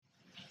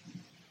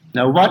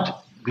Now,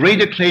 what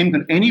greater claim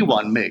can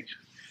anyone make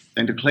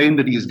than to claim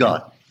that he is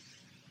God?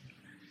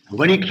 And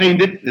when he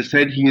claimed it, they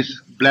said he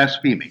is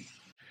blaspheming.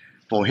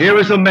 For here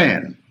is a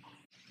man,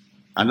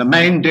 and the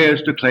man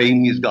dares to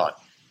claim he is God.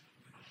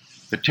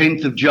 The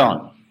 10th of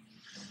John.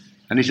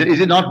 And he said, is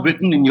it not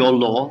written in your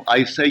law,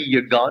 I say ye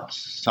are gods,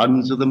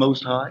 sons of the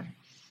Most High?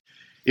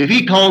 If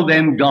he called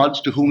them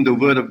gods to whom the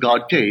word of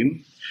God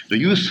came, do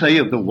you say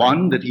of the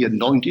one that he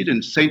anointed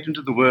and sent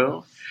into the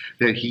world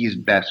that he is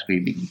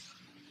blaspheming?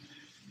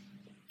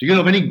 Do you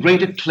know of any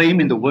greater claim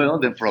in the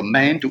world than for a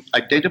man to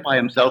identify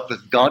himself as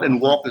God and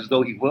walk as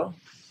though he were?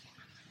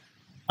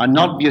 And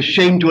not be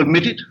ashamed to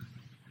admit it?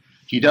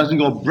 He doesn't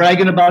go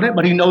bragging about it,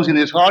 but he knows in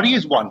his heart he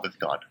is one with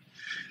God.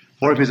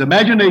 For if his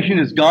imagination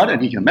is God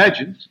and he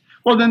imagines,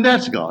 well, then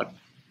that's God.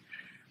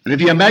 And if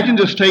he imagines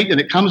a state and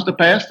it comes to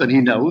pass, then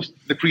he knows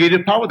the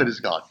creative power that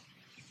is God.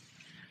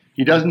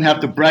 He doesn't have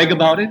to brag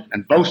about it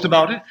and boast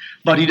about it,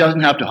 but he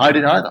doesn't have to hide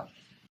it either.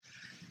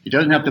 He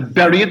doesn't have to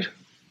bury it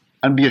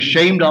and be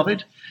ashamed of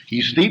it.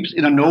 He sleeps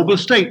in a noble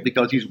state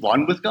because he's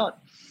one with God.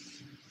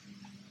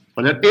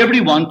 But let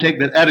everyone take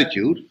that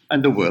attitude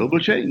and the world will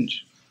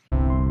change.